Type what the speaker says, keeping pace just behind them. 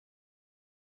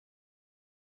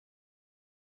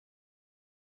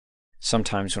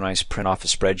Sometimes when I print off a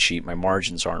spreadsheet, my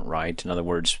margins aren't right. In other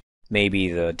words,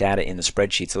 maybe the data in the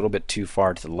spreadsheet's a little bit too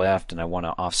far to the left and I want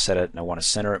to offset it and I want to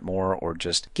center it more, or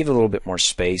just give it a little bit more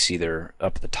space either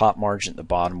up at the top margin, at the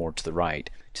bottom, or to the right.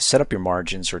 To set up your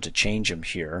margins or to change them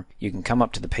here, you can come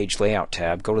up to the Page Layout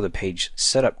tab, go to the Page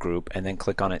Setup group, and then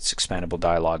click on its Expandable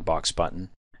Dialog Box button.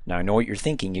 Now I know what you're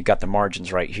thinking, you've got the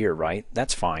margins right here, right?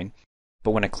 That's fine.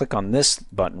 But when I click on this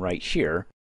button right here,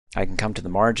 I can come to the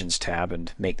Margins tab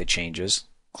and make the changes,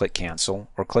 click Cancel,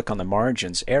 or click on the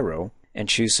Margins arrow and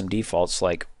choose some defaults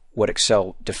like what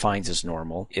Excel defines as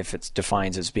normal. If it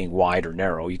defines as being wide or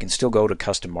narrow, you can still go to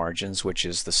Custom Margins, which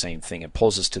is the same thing. It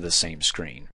pulls us to the same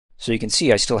screen. So you can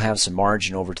see I still have some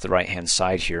margin over to the right hand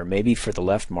side here. Maybe for the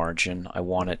left margin I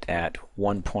want it at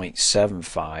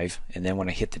 1.75, and then when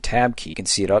I hit the tab key you can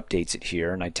see it updates it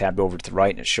here, and I tabbed over to the right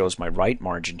and it shows my right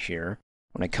margin here.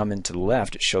 When I come into the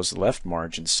left it shows the left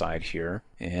margin side here,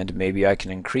 and maybe I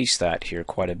can increase that here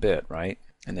quite a bit, right?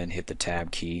 And then hit the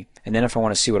tab key. And then if I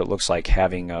want to see what it looks like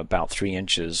having about 3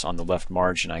 inches on the left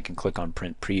margin, I can click on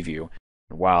Print Preview.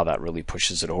 Wow, that really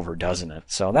pushes it over, doesn't it?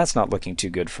 So that's not looking too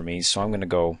good for me, so I'm going to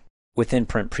go within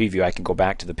Print Preview. I can go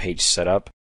back to the Page Setup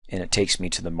and it takes me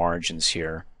to the margins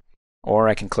here. Or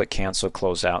I can click Cancel,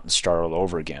 close out, and start all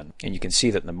over again. And you can see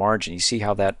that in the margin, you see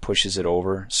how that pushes it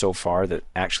over so far that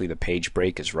actually the page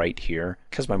break is right here.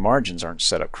 Because my margins aren't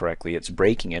set up correctly, it's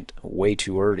breaking it way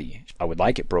too early. I would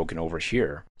like it broken over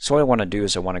here. So what I want to do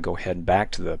is I want to go ahead and back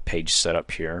to the Page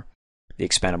Setup here, the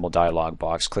Expandable Dialog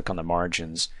Box, click on the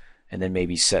margins, and then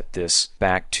maybe set this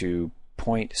back to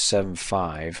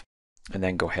 0.75. And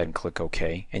then go ahead and click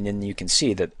OK, and then you can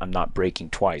see that I'm not breaking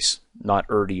twice. Not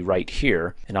early right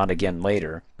here and not again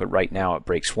later, but right now it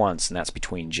breaks once, and that's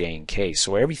between J and K.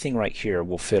 So everything right here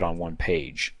will fit on one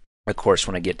page. Of course,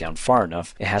 when I get down far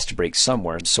enough, it has to break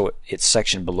somewhere, so it's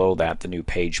section below that, the new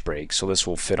page break. So this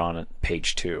will fit on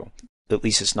page 2. At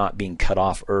least it's not being cut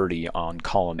off early on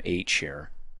column H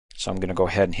here. So I'm going to go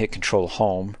ahead and hit Control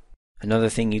Home. Another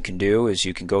thing you can do is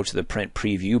you can go to the Print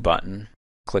Preview button,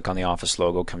 click on the Office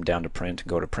logo, come down to Print, and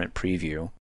go to Print Preview.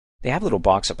 They have a little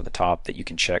box up at the top that you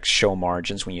can check, Show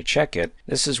Margins. When you check it,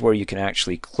 this is where you can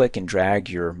actually click and drag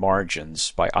your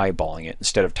margins by eyeballing it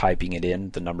instead of typing it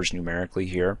in, the numbers numerically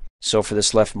here. So for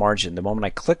this left margin, the moment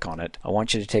I click on it, I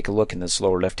want you to take a look in this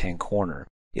lower left-hand corner.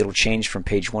 It'll change from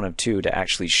page 1 of 2 to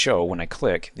actually show, when I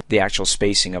click, the actual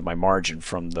spacing of my margin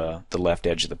from the left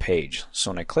edge of the page.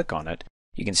 So when I click on it,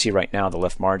 you can see right now the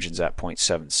left margin's at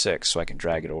 0.76, so I can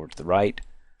drag it over to the right,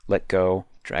 let go,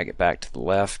 drag it back to the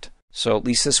left. So at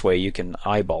least this way you can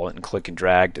eyeball it and click and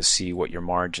drag to see what your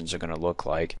margins are going to look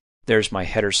like. There's my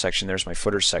header section, there's my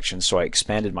footer section, so I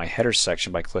expanded my header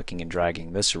section by clicking and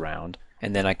dragging this around.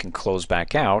 And then I can close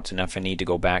back out, and if I need to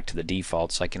go back to the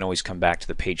defaults, I can always come back to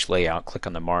the page layout, click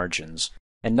on the margins.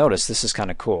 And notice, this is kind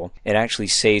of cool, it actually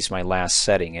saves my last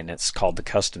setting, and it's called the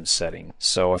custom setting.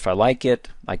 So if I like it,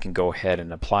 I can go ahead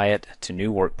and apply it to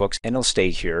new workbooks, and it'll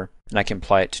stay here, and I can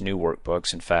apply it to new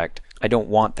workbooks. In fact, I don't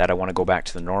want that, I want to go back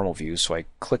to the normal view, so I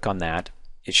click on that.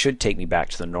 It should take me back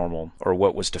to the normal, or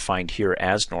what was defined here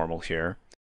as normal here.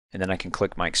 And then I can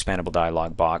click my Expandable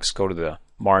Dialog Box, go to the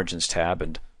Margins tab,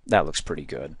 and that looks pretty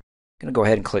good. I'm going to go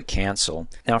ahead and click Cancel.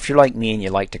 Now if you're like me and you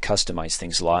like to customize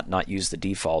things a lot, not use the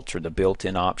defaults or the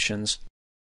built-in options,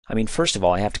 first of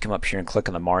all, I have to come up here and click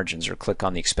on the margins, or click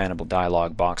on the Expandable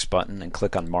Dialog Box button and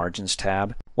click on Margins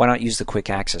tab. Why not use the Quick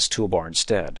Access toolbar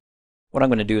instead? What I'm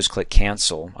going to do is click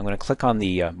Cancel. I'm going to click on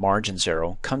the Margins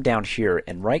arrow, come down here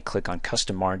and right-click on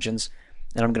Custom Margins,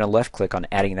 and I'm going to left-click on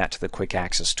adding that to the Quick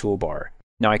Access toolbar.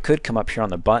 Now I could come up here on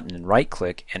the button and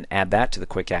right-click and add that to the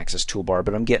Quick Access toolbar,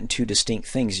 but I'm getting two distinct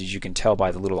things, as you can tell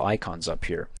by the little icons up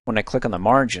here. When I click on the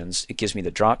margins, it gives me the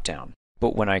drop-down.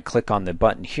 But when I click on the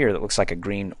button here that looks like a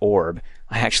green orb,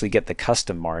 I actually get the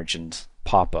custom margins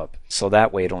pop-up. So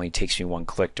that way it only takes me one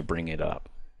click to bring it up.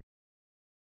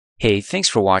 Hey, thanks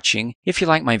for watching. If you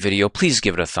like my video, please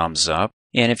give it a thumbs up.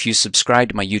 And if you subscribe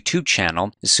to my YouTube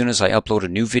channel, as soon as I upload a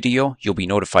new video, you'll be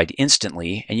notified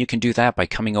instantly, and you can do that by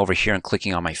coming over here and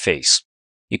clicking on my face.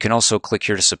 You can also click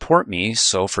here to support me,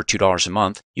 so for $2 a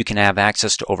month, you can have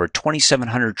access to over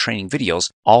 2,700 training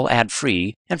videos, all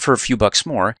ad-free, and for a few bucks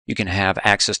more, you can have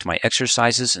access to my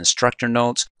exercises, instructor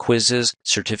notes, quizzes,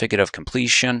 certificate of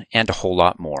completion, and a whole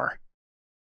lot more.